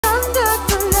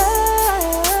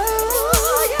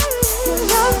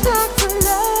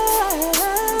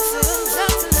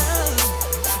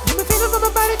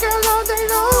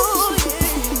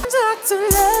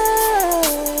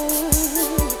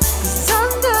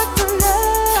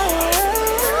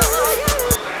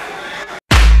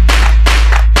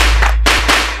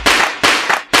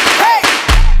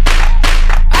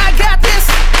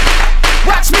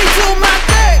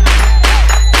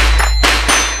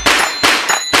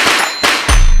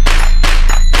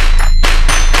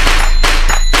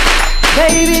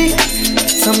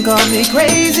can call me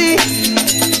crazy.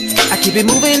 I keep it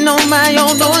moving on my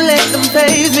own, don't let them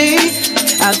faze me.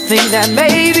 I think that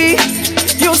maybe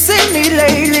you'll see me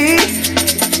lately.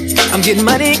 I'm getting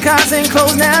money, cars and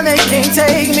clothes, now they can't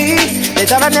take me. They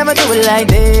thought I'd never do it like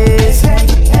this. Hey,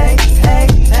 hey, hey,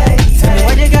 hey, tell me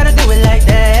why you gotta do it like